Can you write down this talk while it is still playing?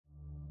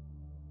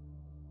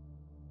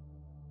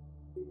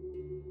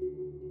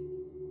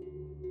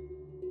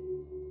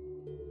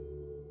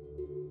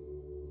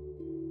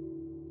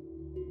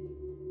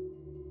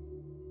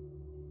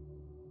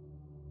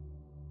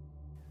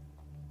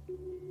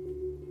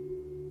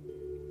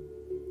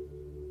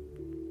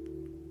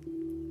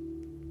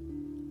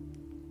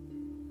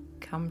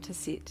Come to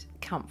sit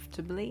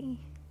comfortably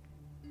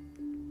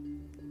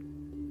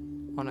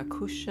on a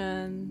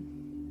cushion,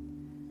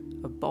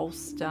 a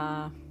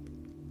bolster,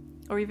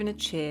 or even a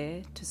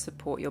chair to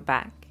support your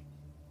back.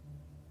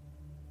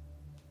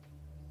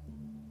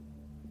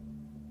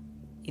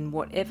 In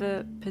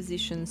whatever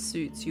position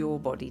suits your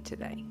body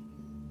today.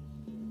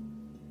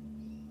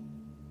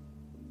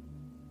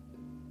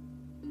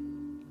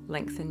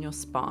 Lengthen your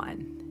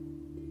spine.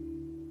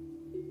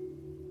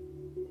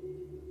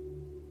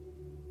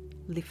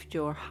 Lift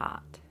your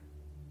heart.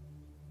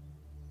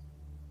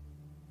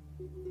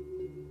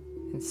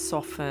 And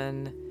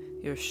soften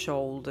your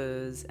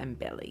shoulders and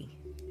belly.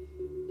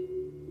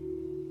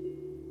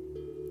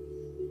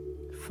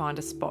 Find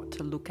a spot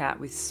to look at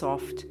with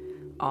soft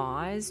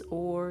eyes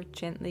or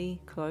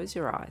gently close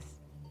your eyes.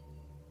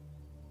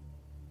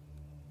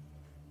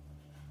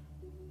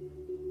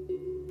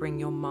 Bring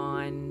your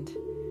mind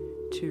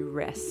to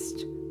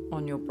rest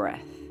on your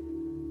breath.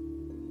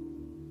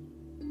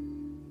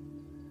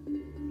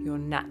 Your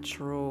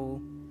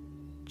natural,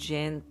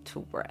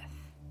 gentle breath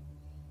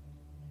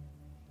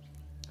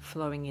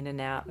flowing in and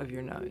out of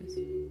your nose.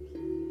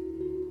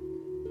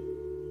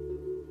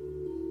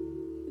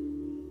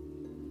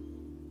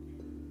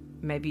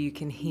 Maybe you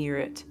can hear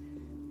it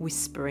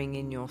whispering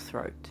in your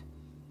throat,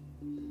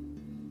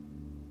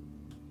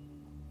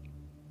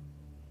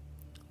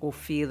 or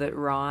feel it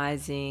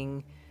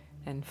rising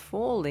and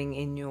falling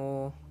in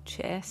your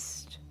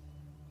chest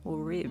or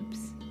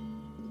ribs.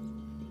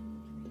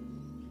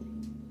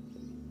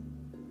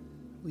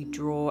 We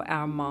draw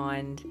our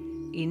mind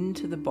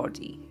into the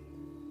body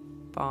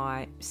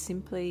by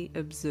simply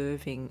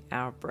observing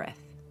our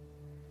breath.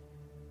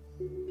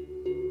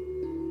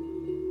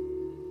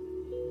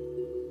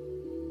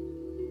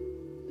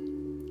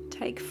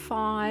 Take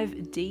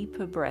 5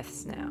 deeper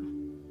breaths now.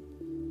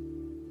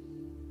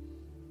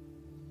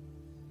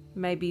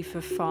 Maybe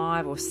for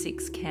 5 or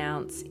 6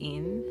 counts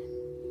in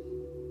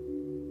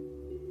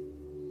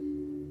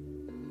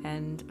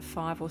and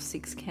 5 or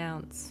 6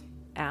 counts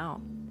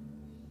out.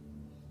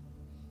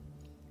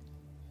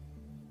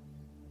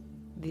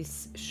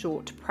 This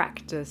short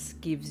practice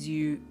gives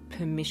you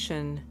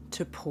permission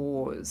to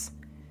pause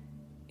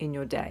in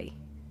your day,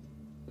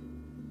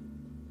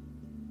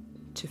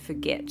 to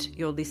forget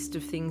your list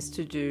of things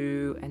to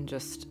do and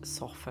just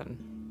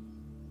soften.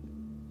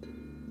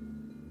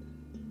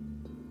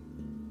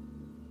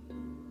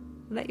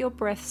 Let your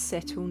breath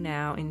settle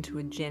now into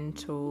a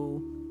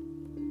gentle,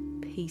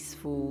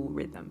 peaceful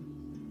rhythm.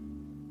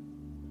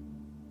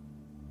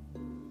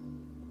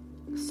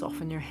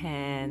 Soften your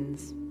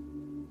hands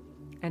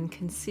and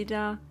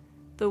consider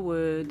the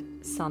word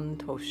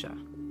santosha,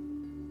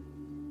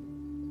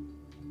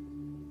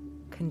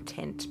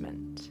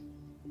 contentment,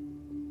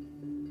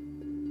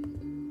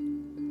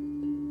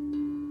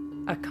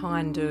 a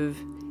kind of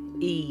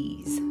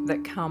ease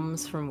that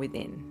comes from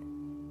within.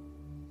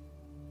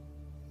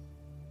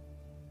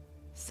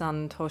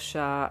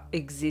 Santosha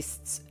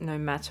exists no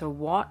matter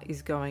what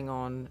is going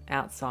on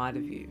outside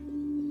of you.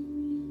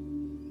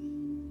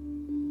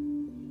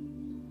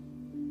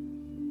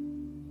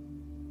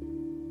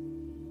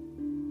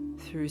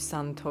 Through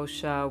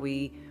santosha,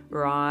 we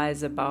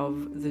rise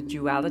above the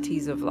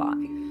dualities of life,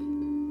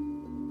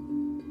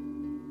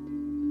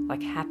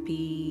 like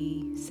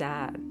happy,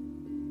 sad,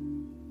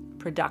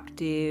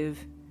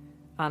 productive,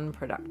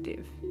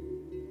 unproductive,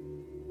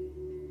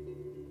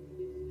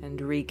 and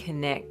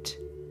reconnect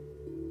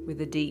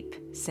with a deep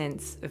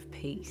sense of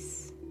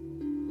peace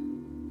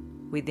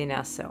within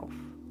ourselves.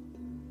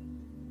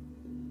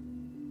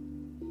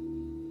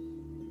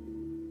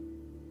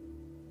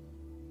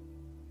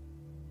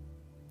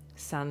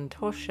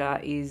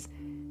 Santosha is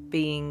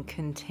being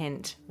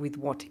content with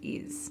what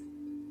is.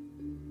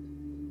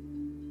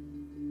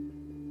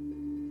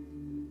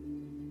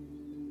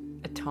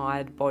 A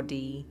tired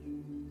body,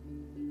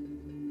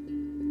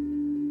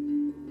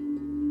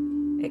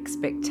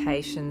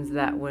 expectations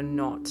that were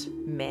not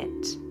met,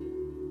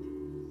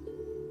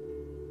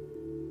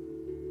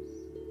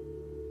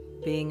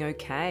 being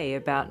okay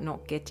about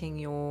not getting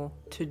your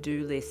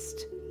to-do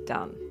list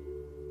done.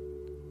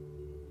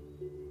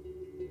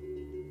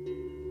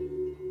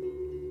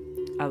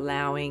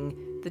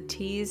 Allowing the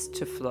tears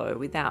to flow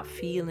without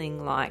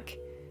feeling like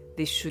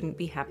this shouldn't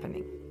be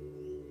happening.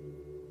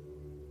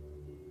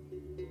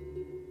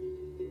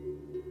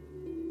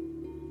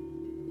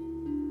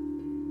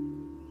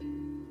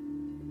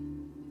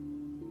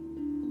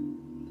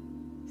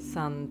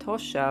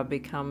 Santosha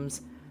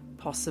becomes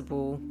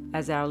possible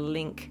as our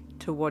link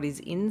to what is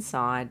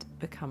inside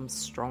becomes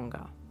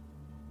stronger.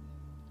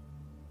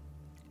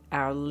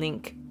 Our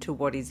link to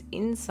what is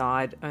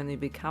inside only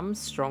becomes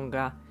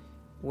stronger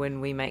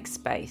when we make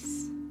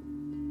space.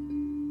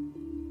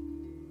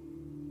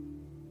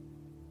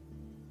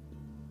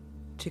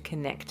 to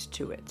connect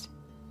to it.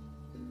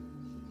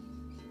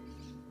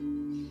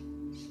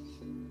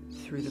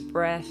 Through the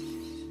breath,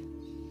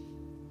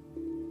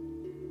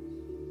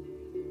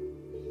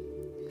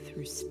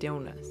 through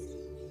stillness,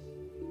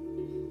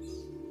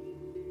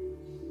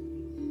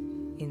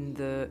 in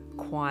the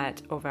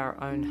quiet of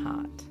our own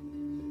heart.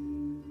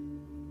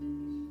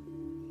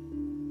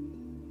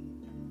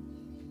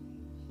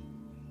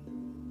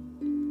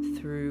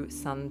 Through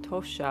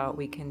Santosha,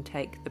 we can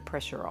take the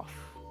pressure off.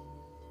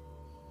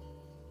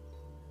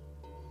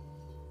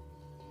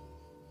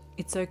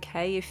 It's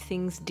okay if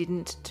things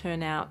didn't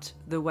turn out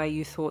the way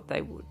you thought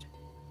they would.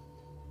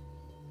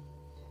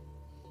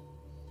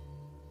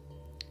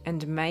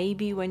 And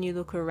maybe when you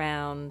look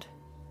around,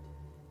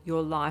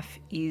 your life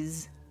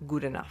is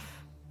good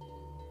enough.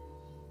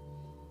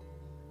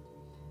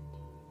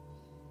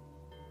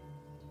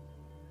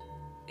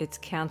 It's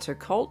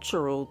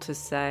countercultural to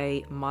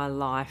say, my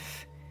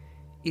life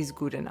is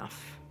good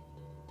enough.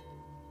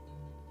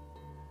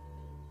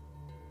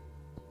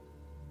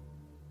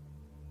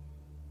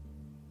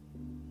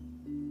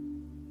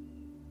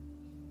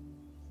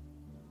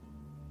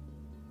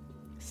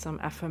 Some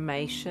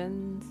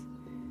affirmations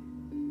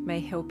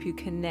may help you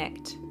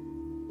connect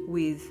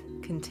with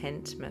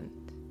contentment.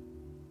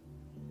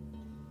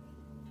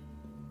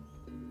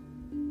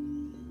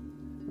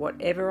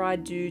 Whatever I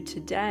do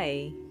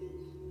today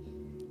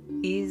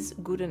is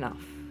good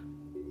enough.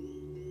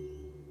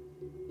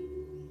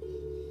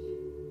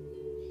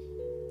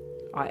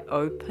 I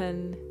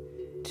open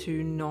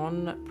to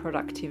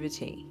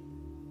non-productivity.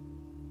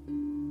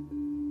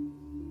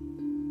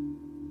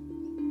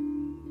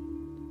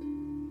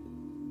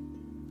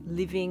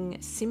 Living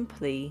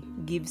simply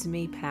gives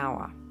me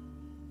power.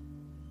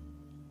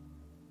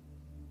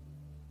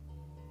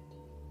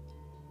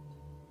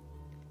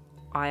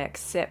 I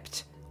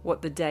accept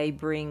what the day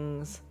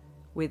brings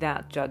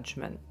without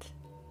judgment.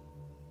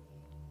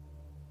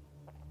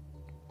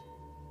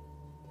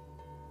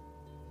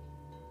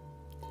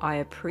 I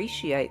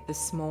appreciate the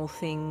small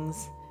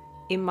things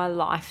in my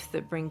life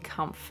that bring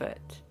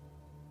comfort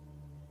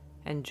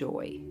and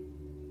joy.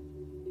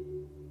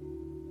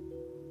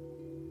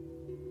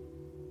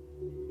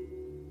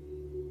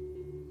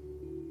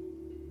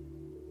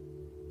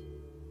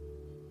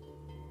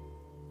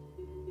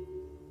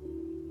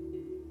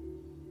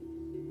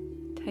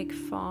 Take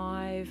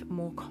 5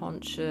 more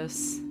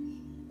conscious,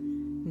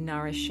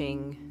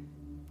 nourishing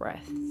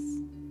breaths.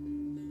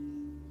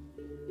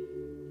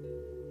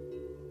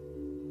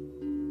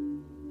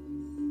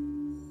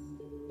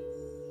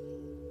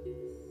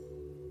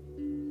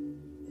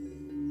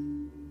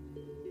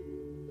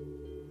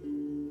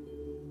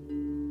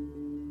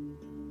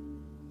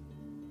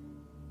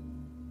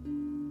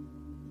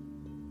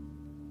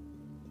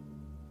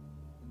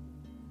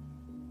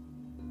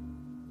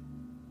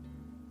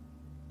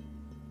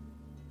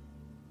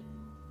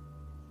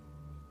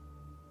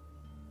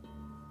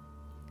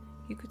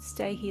 You could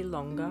stay here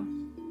longer.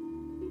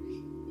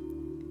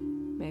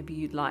 Maybe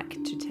you'd like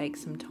to take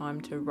some time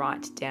to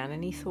write down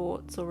any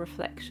thoughts or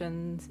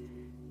reflections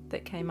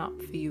that came up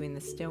for you in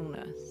the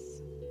stillness.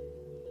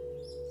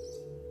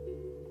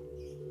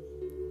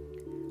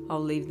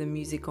 I'll leave the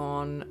music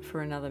on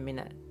for another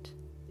minute.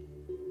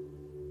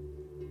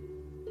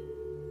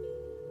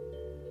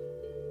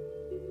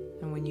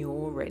 And when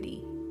you're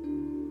ready,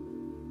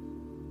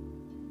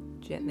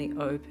 gently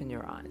open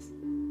your eyes.